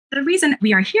The reason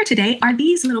we are here today are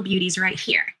these little beauties right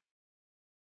here.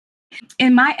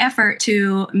 In my effort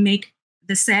to make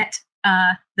the set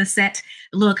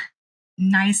look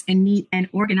nice and neat and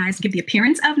organized, give the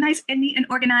appearance of nice and neat and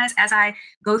organized as I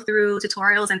go through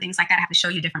tutorials and things like that, I have to show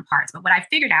you different parts. But what I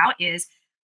figured out is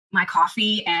my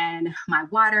coffee and my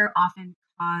water often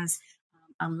cause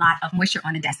a lot of moisture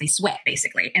on the desk. They sweat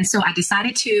basically. And so I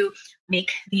decided to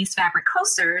make these fabric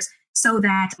coasters so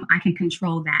that I can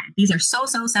control that. These are so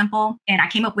simple. And I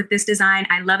came up with this design.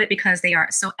 I love it because they are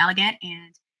so elegant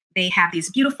and they have these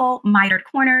beautiful mitered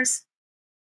corners.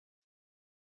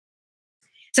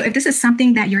 So if this is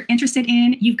something that you're interested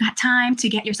in, you've got time to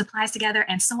get your supplies together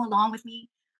and sew along with me.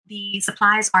 The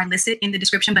supplies are listed in the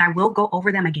description, but I will go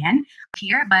over them again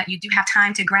here. But you do have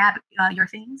time to grab your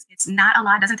things. It's not a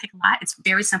lot, it doesn't take a lot. It's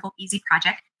very simple, easy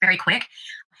project, very quick.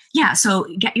 Yeah, so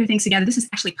get your things together. This is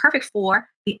actually perfect for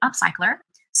the upcycler,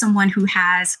 someone who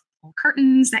has old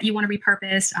curtains that you want to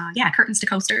repurpose. Curtains to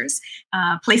coasters,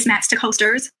 placemats to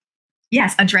coasters.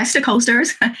 Yes, a dress to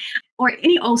coasters, or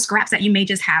any old scraps that you may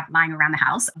just have lying around the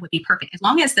house would be perfect. As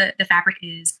long as the fabric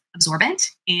is absorbent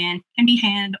and can be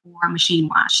hand or machine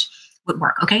wash would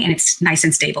work, okay? And it's nice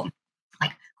and stable.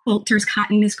 Like quilters,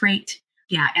 cotton is great.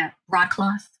 Yeah,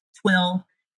 broadcloth, twill,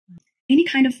 any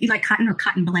kind of like cotton or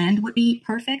cotton blend would be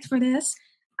perfect for this.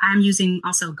 I'm using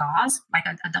also gauze, like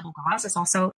a double gauze is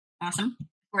also awesome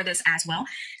for this as well.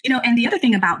 And the other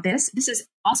thing about this is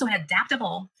also an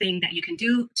adaptable thing that you can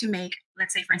do to make,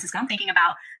 let's say, for instance, I'm thinking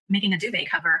about making a duvet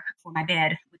cover for my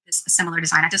bed with this similar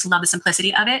design. I just love the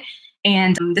simplicity of it.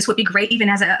 And this would be great even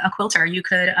as a quilter. You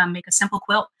could make a simple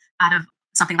quilt out of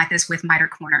something like this with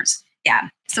mitered corners. Yeah.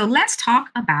 So let's talk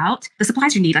about the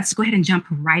supplies you need. Let's go ahead and jump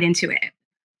right into it.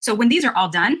 So when these are all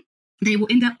done, they will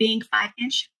end up being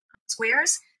 5-inch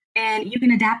squares. And you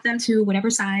can adapt them to whatever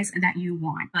size that you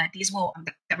want. But these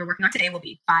that we're working on today will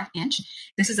be 5-inch.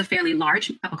 This is a fairly large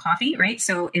cup of coffee, right?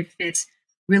 So it fits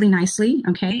really nicely,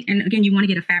 okay? And again, you want to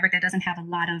get a fabric that doesn't have a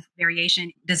lot of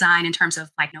variation design in terms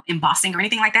of like no embossing or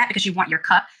anything like that, because you want your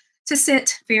cup to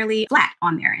sit fairly flat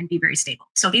on there and be very stable.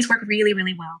 So these work really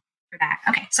well for that.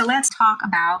 Okay, so let's talk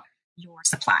about your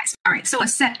supplies. All right, so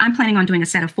I'm planning on doing a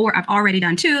set of 4. I've already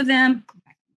done 2 of them.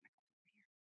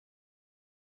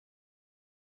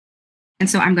 And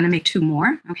so I'm going to make 2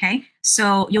 more. Okay.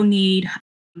 So you'll need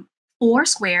 4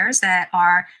 squares that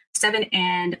are 7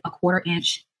 1/4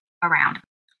 inch around.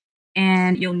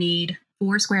 And you'll need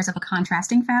 4 squares of a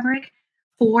contrasting fabric,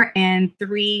 4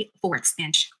 3/4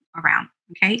 inch around.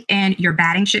 Okay. And your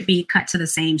batting should be cut to the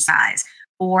same size,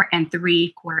 4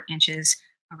 3/4 inches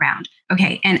around.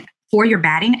 Okay. And for your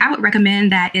batting, I would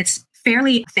recommend that it's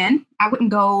fairly thin. I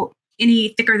wouldn't go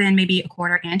any thicker than maybe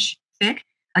 1/4 inch thick.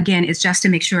 Again, it's just to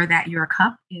make sure that your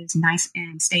cup is nice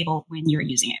and stable when you're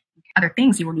using it. Other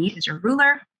things you will need is your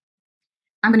ruler.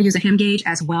 I'm going to use a hem gauge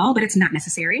as well, but it's not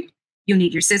necessary. You'll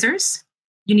need your scissors.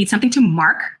 You need something to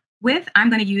mark with. I'm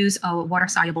going to use a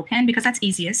water-soluble pen because that's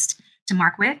easiest to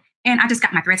mark with. And I just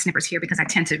got my thread snippers here because I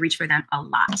tend to reach for them a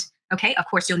lot. Okay, of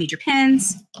course, you'll need your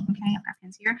pens. Okay, I've got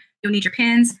pens here. You'll need your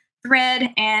pens,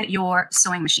 thread, and your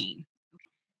sewing machine. Okay.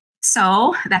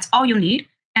 So that's all you'll need.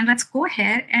 And let's go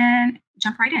ahead and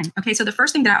jump right in. Okay, so the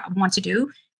first thing that I want to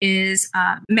do is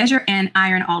measure and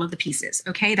iron all of the pieces.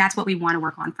 Okay, that's what we want to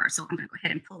work on first. So I'm going to go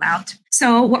ahead and pull out.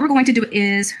 So what we're going to do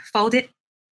is fold it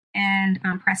and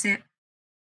press it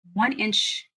 1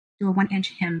 inch, do a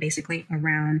 1-inch hem basically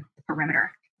around the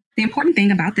perimeter. The important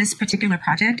thing about this particular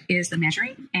project is the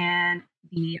measuring and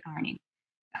the ironing.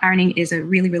 The ironing is a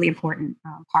really important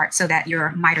part so that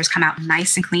your miters come out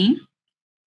nice and clean.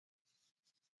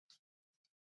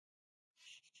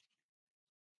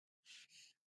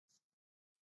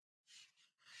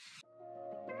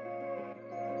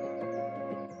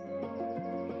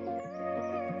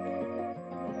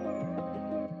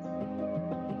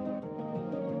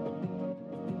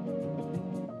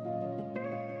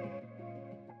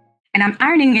 And I'm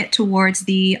ironing it towards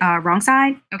the wrong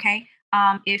side, okay?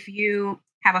 If you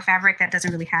have a fabric that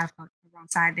doesn't really have a wrong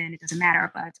side, then it doesn't matter.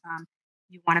 But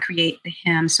you want to create the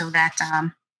hem so that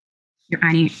you're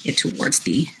ironing it towards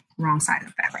the wrong side of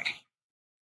the fabric.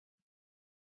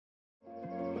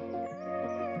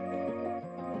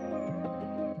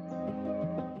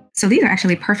 So these are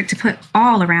actually perfect to put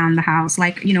all around the house,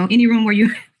 like, any room where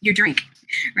you drink,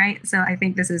 right? So I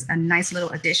think this is a nice little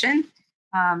addition.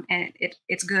 And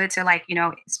it's good to, like,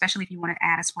 especially if you want to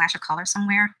add a splash of color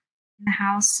somewhere in the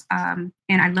house. And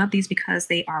I love these because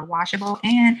they are washable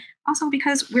and also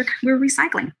because we're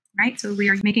recycling, right? So we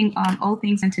are making old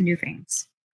things into new things.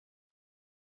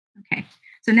 Okay,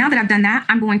 so now that I've done that,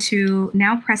 I'm going to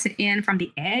now press it in from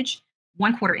the edge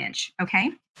 1/4 inch,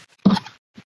 okay?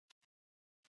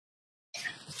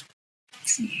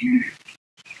 see here.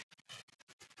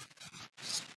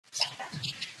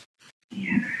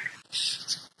 Yeah.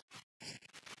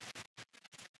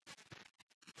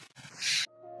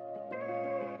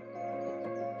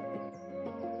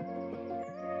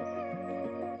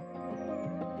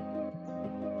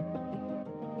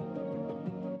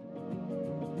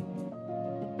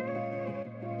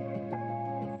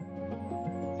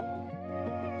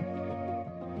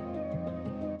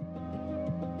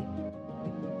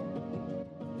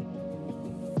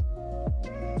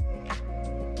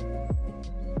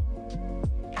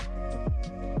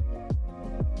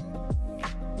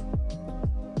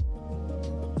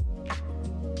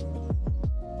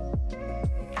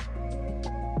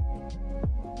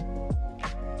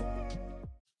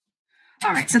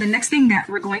 All right, so the next thing that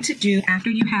we're going to do after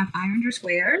you have ironed your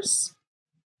squares,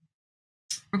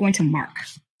 we're going to mark,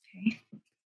 okay?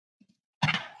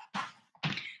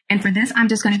 And for this, I'm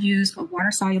just going to use a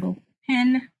water-soluble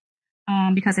pen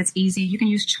because it's easy. You can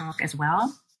use chalk as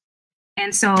well.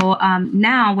 And so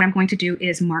now what I'm going to do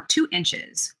is mark 2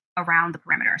 inches around the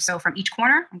perimeter. So from each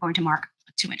corner, I'm going to mark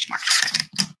a 2-inch mark.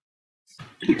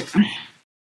 Here we go.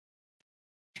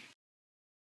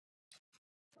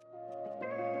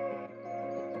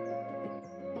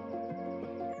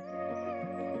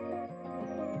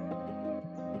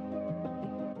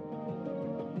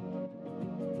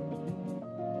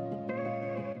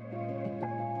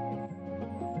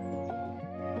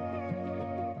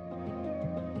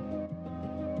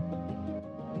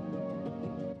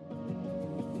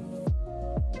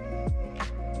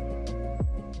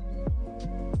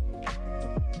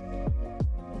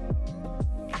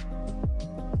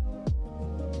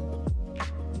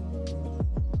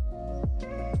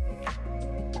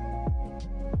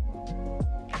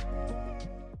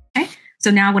 So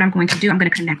now what I'm going to do, I'm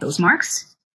going to connect those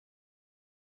marks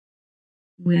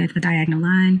with a diagonal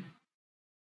line.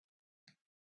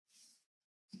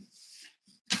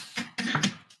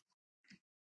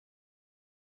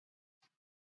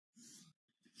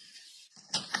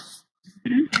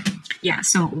 Yeah,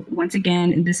 so once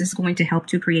again, this is going to help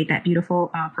to create that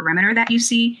beautiful perimeter that you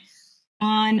see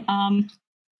on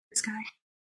this guy.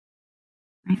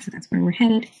 Right, so that's where we're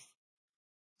headed.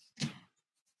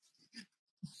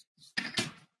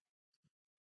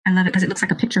 I love it because it looks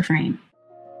like a picture frame.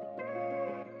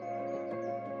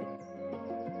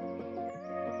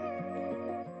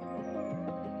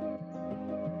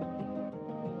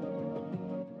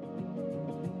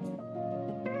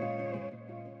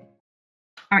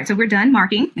 All right, so we're done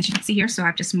marking, as you can see here. So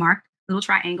I've just marked little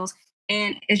triangles.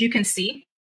 And as you can see,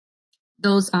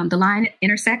 those the line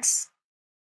intersects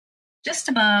just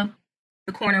above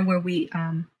the corner where we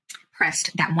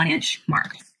pressed that 1-inch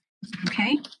mark,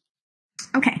 okay?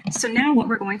 Okay, so now what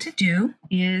we're going to do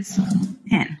is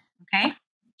pin, okay?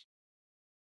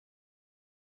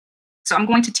 So I'm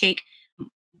going to take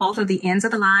both of the ends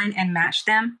of the line and match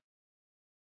them,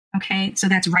 okay? So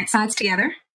that's right sides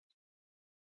together.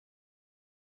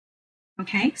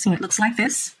 Okay, so it looks like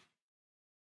this.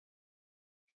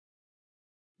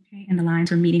 Okay, and the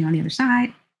lines are meeting on the other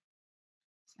side,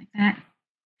 just like that.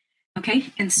 Okay,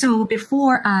 and so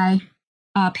before I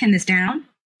pin this down,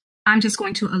 I'm just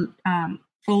going to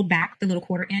fold back the little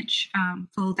 1/4-inch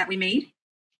fold that we made.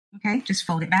 Okay, just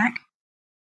fold it back.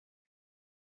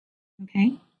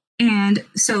 Okay, and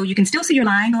so you can still see your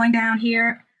line going down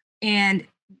here. And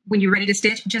when you're ready to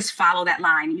stitch, just follow that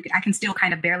line. I can still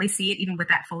kind of barely see it even with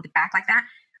that folded back like that.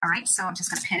 All right, so I'm just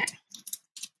going to pin it.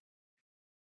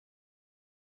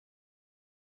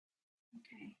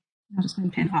 Okay, I'm just going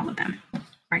to pin all of them.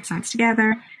 Right sides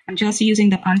together. I'm just using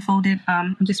the unfolded,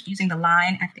 I'm just using the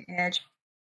line at the edge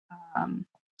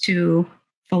to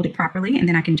fold it properly, and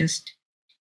then I can just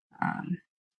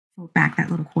fold back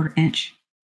that little 1/4-inch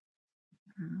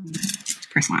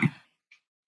press line.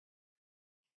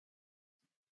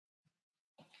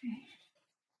 Okay.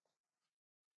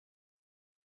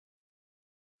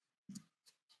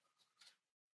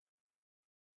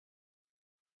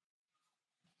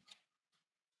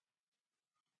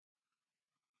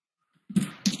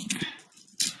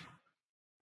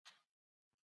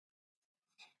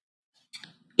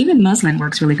 Even muslin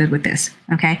works really good with this,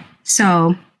 okay?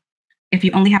 So if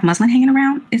you only have muslin hanging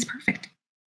around, it's perfect.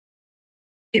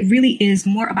 It really is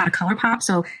more about a color pop.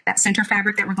 So that center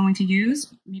fabric that we're going to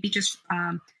use, maybe just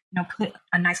put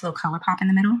a nice little color pop in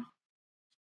the middle.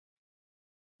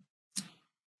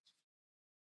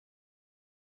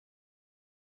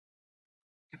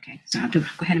 Okay, so I'll go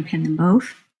ahead and pin them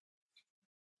both.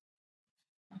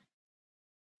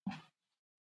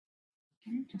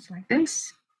 Okay, just like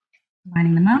this,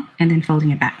 lining them up and then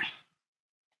folding it back.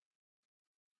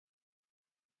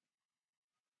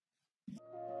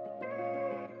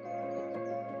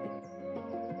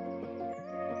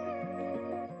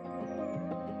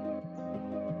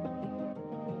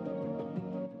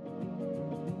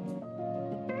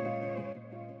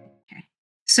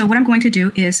 So what I'm going to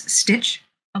do is stitch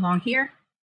along here,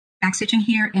 back stitching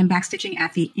here, and back stitching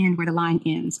at the end where the line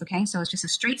ends. Okay, so it's just a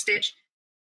straight stitch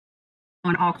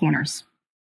on all corners,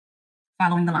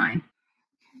 following the line.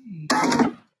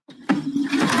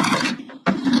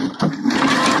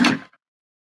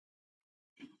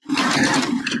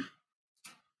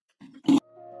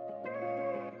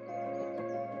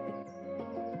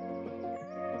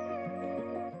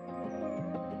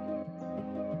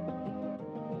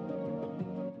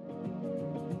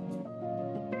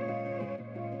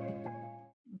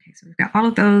 Okay, so we've got all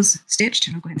of those stitched.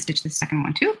 I'll go ahead and stitch the second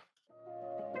one too.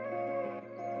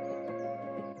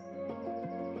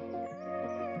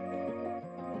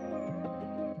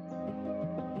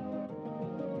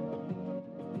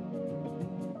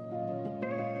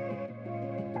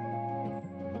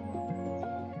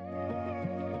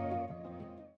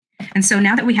 And so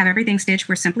now that we have everything stitched,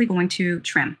 we're simply going to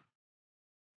trim.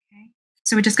 Okay.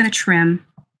 So we're just going to trim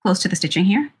close to the stitching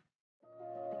here.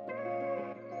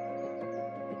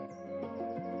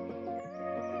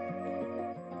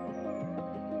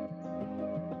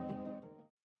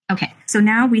 Okay, so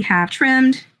now we have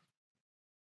trimmed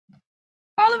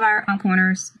all of our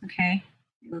corners. Okay,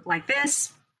 they look like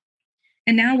this.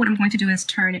 And now what I'm going to do is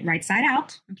turn it right side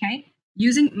out. Okay,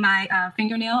 using my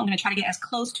fingernail, I'm going to try to get as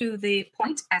close to the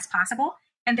point as possible,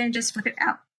 and then just flip it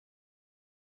out,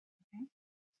 okay,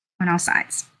 on all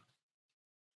sides.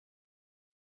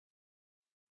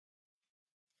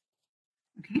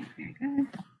 Okay, very good.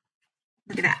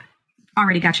 Look at that.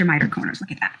 Already got your mitered corners.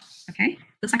 Look at that. Okay,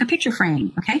 looks like a picture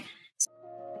frame. Okay.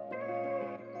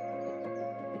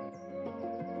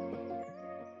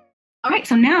 All right,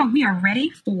 so now we are ready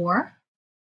for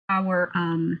our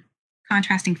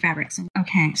contrasting fabrics.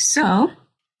 Okay, so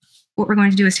what we're going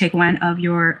to do is take one of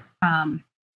your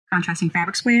contrasting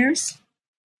fabric squares,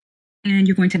 and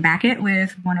you're going to back it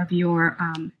with one of your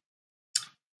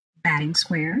batting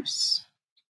squares.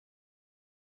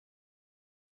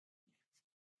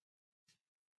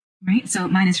 Right, so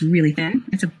mine is really thin.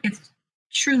 It's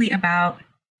truly about,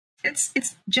 it's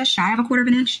just shy of 1/4 of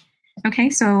an inch. Okay,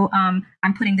 so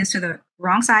I'm putting this to the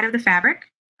wrong side of the fabric.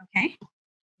 Okay,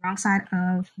 wrong side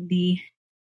of the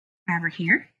fabric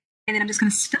here, and then I'm just going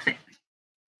to stuff it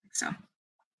like so.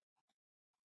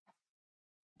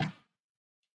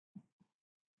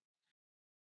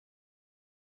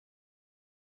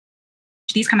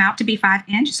 These come out to be 5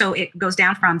 inch, so it goes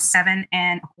down from 7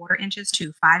 1/4 inches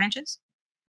to 5 inches.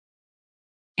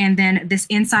 And then this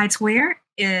inside square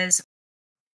is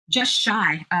just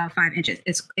shy of 5 inches.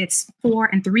 It's 4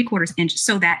 3/4 inches,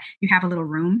 so that you have a little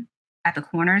room at the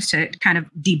corners to kind of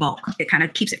debulk. It kind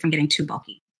of keeps it from getting too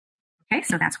bulky. Okay,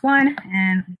 so that's one,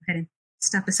 and go ahead and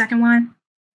stuff the second one.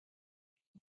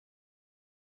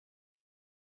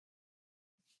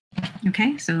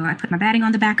 Okay, so I put my batting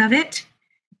on the back of it,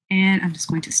 and I'm just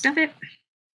going to stuff it.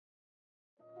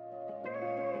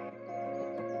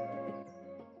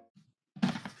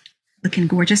 Looking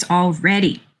gorgeous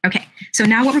already. Okay, so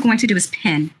now what we're going to do is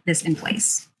pin this in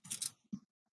place.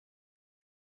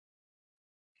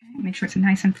 Okay, make sure it's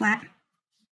nice and flat.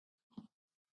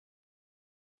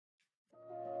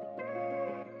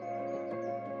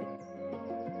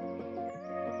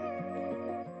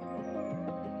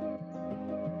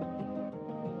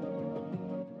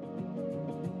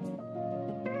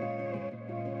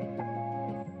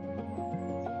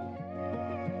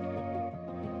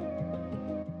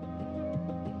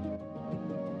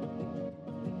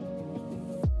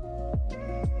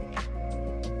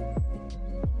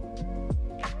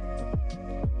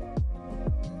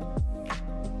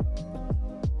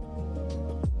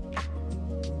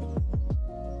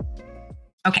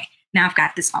 Okay, now I've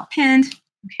got this all pinned.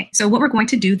 Okay, so what we're going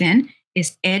to do then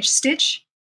is edge stitch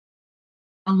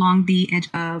along the edge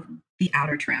of the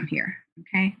outer trim here.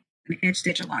 Okay, I'm gonna edge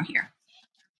stitch along here.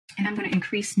 And I'm going to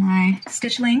increase my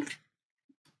stitch length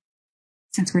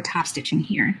since we're top stitching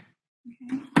here.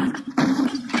 Okay.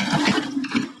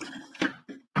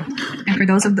 And for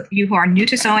those of you who are new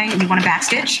to sewing, you want to back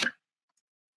stitch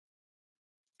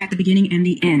at the beginning and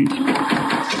the end.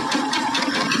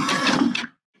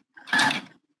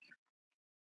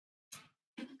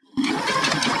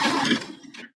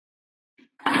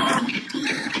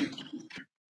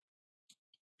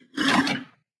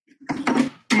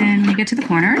 And when you get to the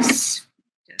corners,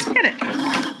 just get it.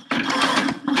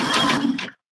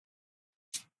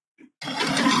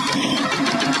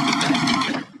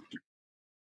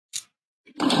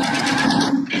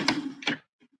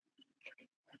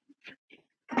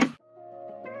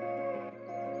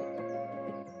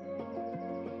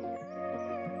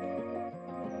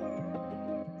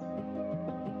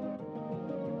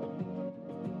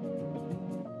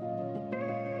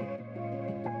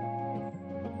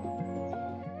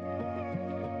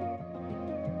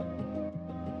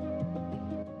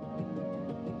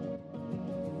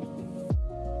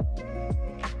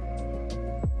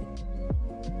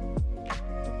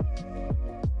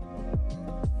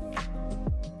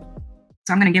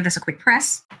 So I'm going to give this a quick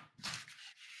press.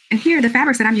 And here, the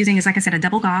fabrics that I'm using is, like I said, a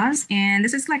double gauze. And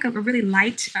this is like a really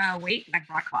light weight, like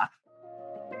broadcloth.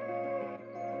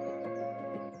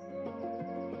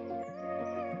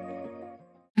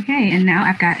 Okay, and now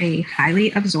I've got a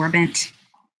highly absorbent,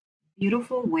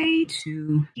 beautiful way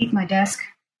to keep my desk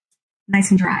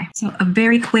nice and dry. So a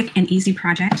very quick and easy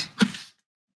project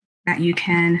that you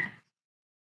can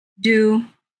do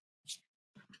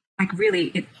like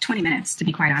really 20 minutes, to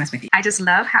be quite honest with you. I just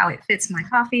love how it fits my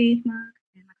coffee mug,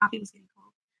 and my coffee was getting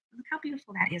cold. Look how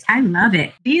beautiful that is. I love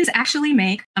it. These actually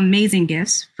make amazing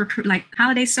gifts for like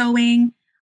holiday sewing,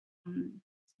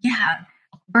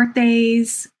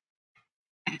 birthdays,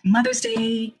 Mother's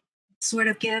Day sort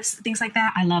of gifts, things like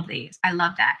that. I love these. I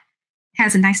love that. It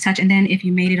has a nice touch. And then if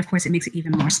you made it, of course, it makes it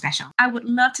even more special. I would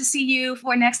love to see you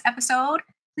for next episode.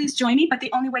 Please join me. But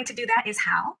the only way to do that is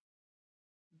how?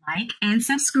 Like and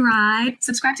subscribe.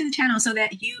 Subscribe to the channel so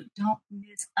that you don't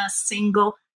miss a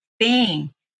single thing.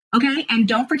 Okay? And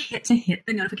don't forget to hit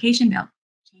the notification bell.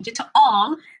 Change it to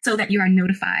all so that you are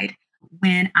notified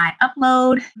when I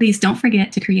upload. Please don't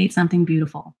forget to create something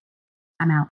beautiful. I'm out.